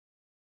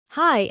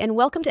Hi, and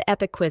welcome to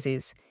Epic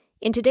Quizzes.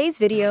 In today's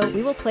video,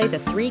 we will play the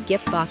 3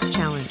 gift box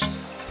challenge,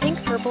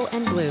 pink, purple,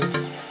 and blue.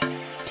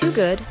 2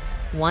 good,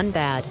 1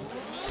 bad.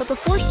 But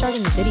before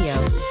starting the video,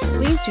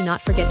 please do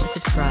not forget to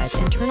subscribe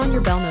and turn on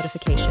your bell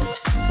notification.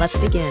 Let's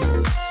begin.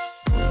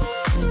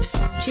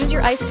 Choose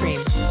your ice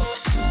cream.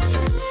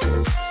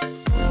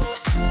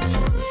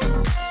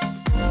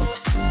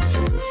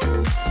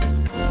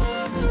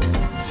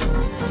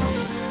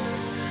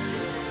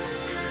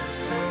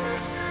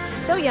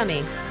 So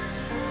yummy.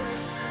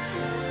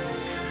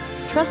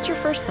 Trust your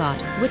first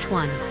thought. Which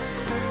one?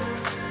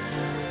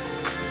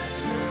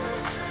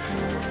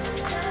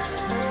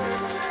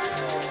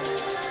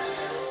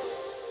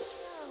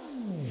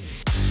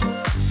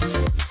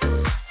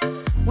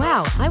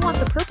 Wow, I want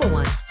the purple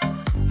one.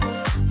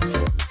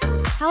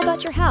 How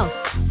about your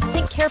house?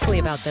 Think carefully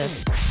about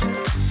this.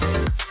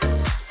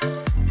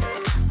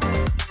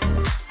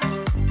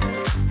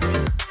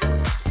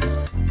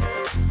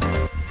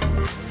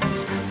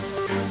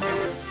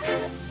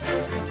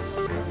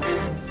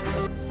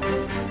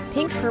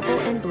 Pink, purple,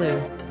 and blue.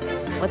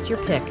 What's your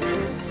pick?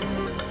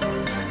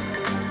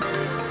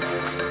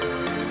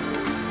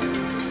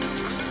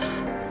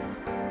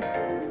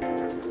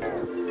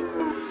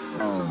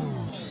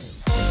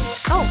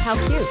 Oh, how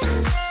cute!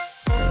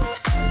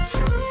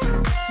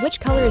 Which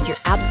color is your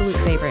absolute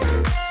favorite?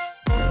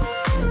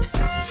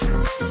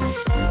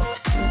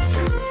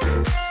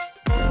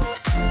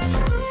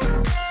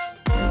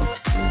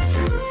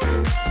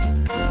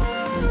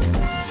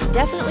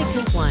 Definitely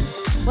pink one.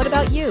 What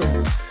about you?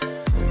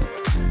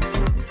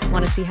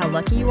 Want to see how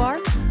lucky you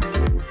are?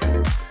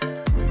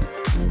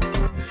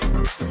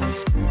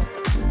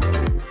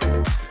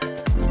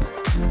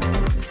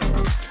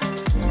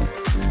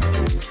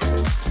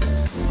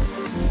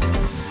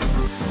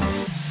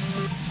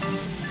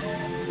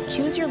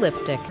 Choose your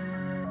lipstick.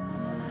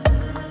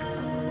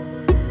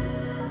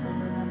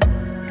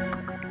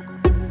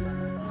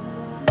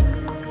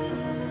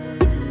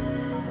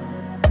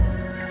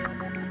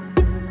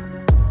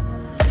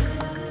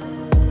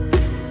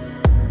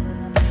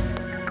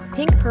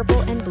 Pink, purple,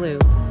 and blue.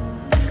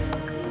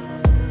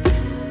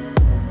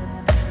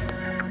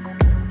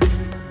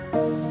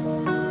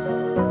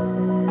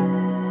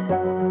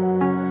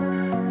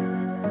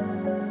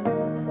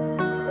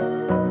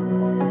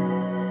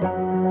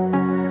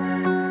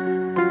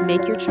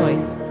 Make your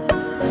choice.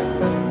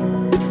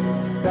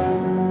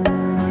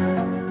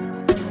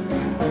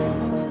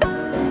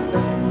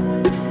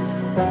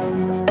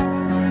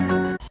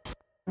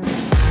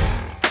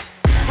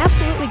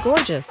 Absolutely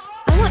gorgeous.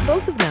 I want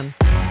both of them.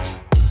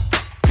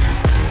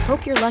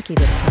 Hope you're lucky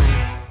this time.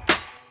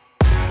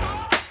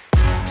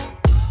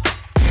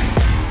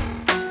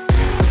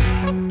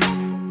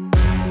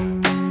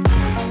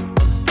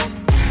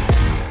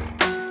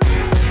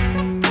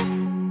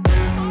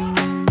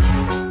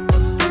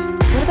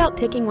 What about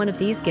picking one of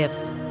these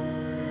gifts?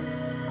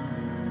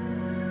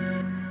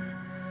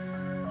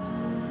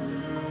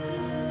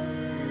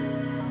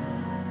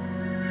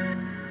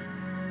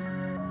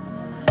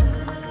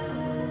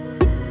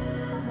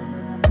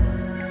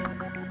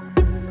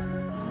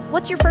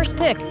 What's your first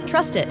pick?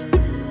 Trust it.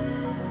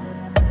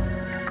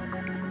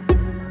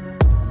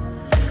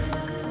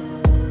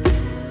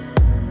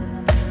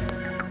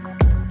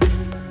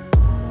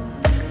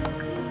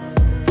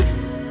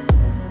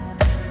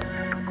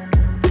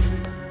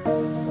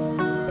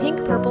 Pink,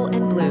 purple,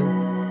 and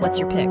blue. What's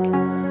your pick?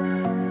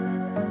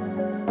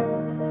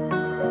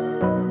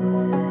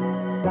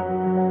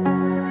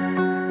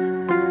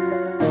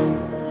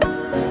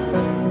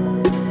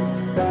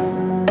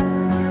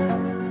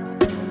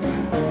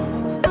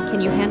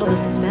 Can you handle the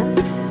suspense?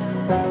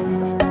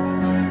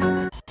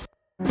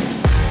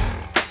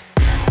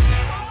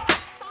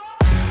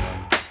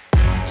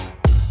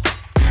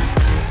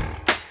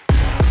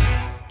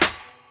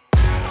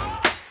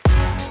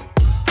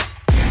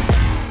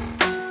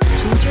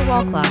 Choose your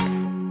wall clock.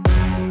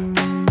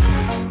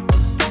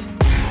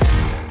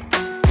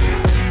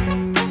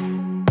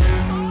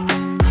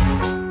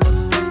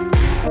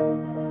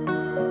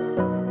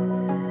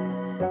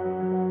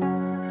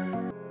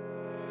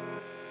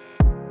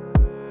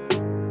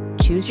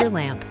 Choose your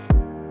lamp.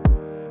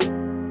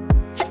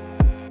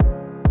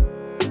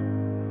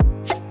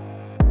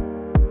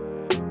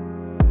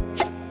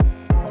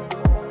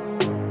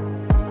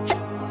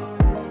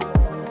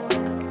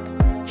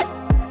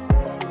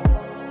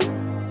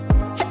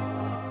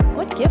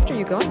 What gift are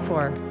you going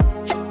for?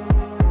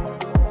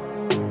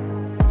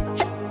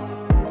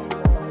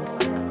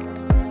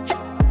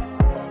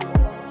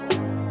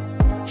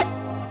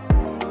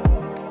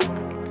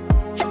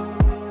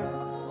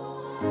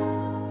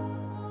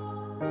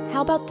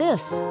 How about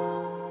this?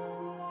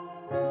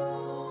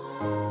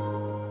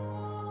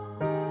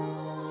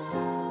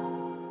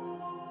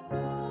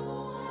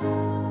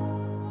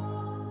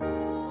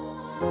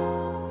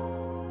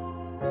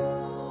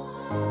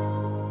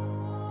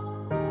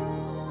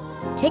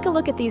 Take a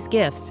look at these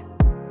gifts.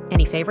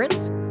 Any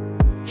favorites?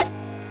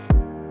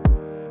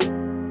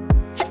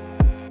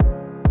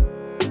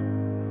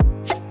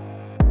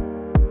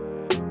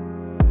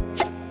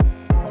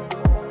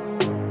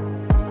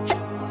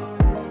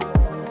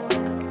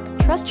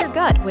 Trust your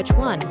gut, which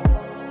one?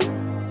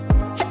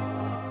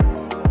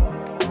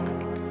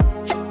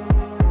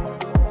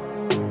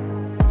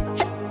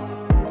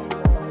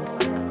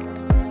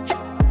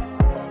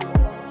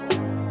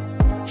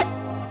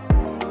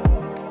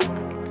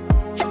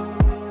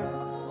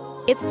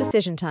 It's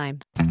decision time.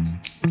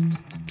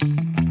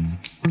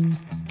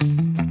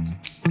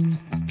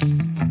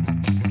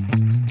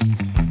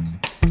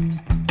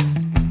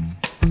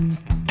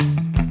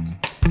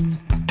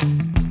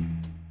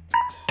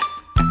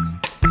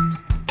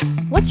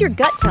 What's your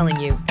gut telling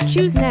you?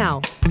 Choose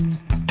now.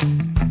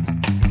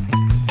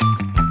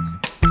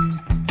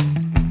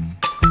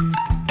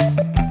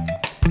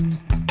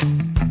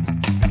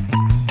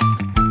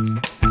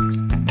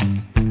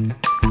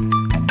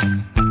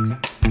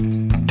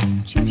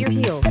 Choose your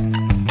heels.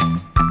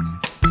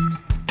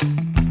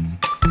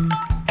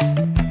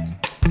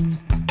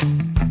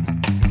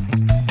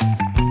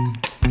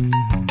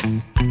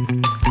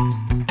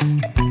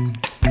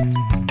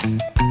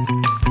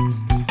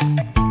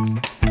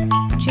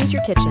 Choose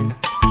your kitchen.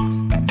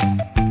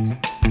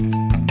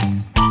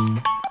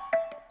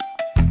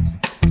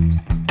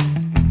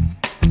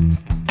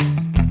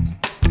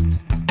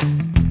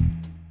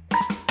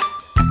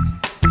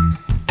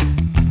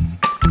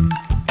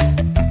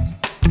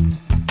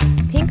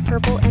 Pink,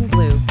 purple, and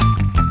blue.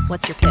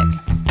 What's your pick?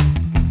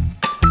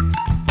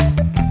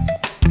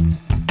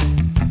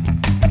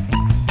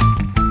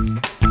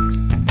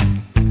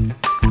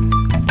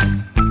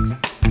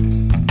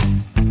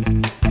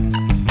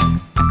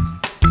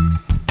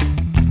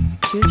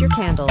 Choose your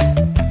candle.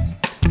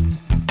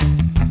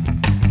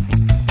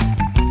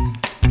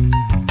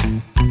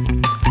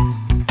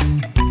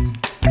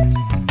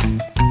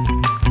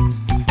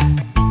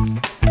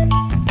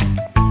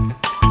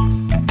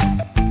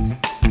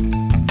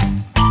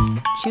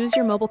 Choose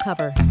your mobile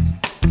cover.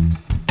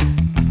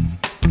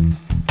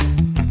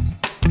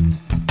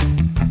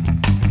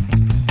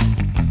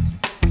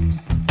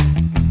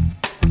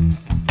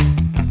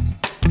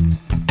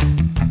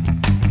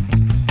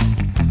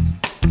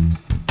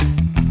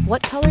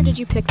 What color did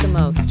you pick the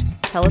most?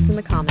 Tell us in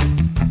the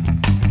comments.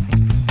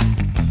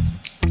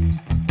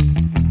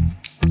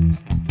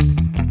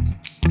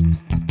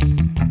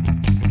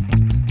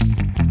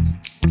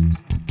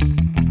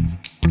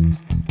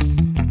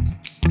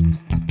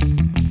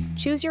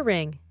 Choose your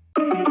ring.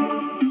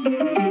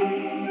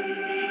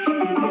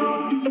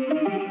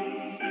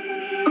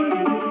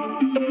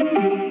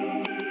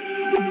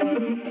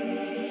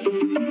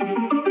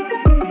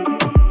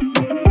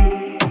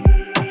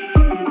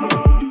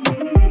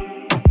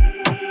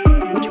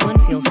 Which one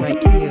feels right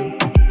to you?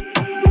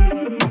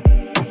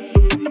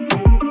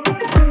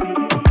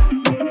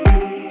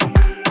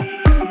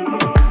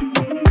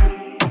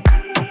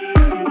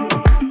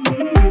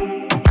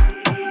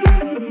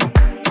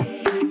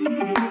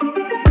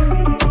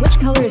 Which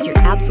color is your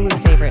absolute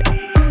favorite?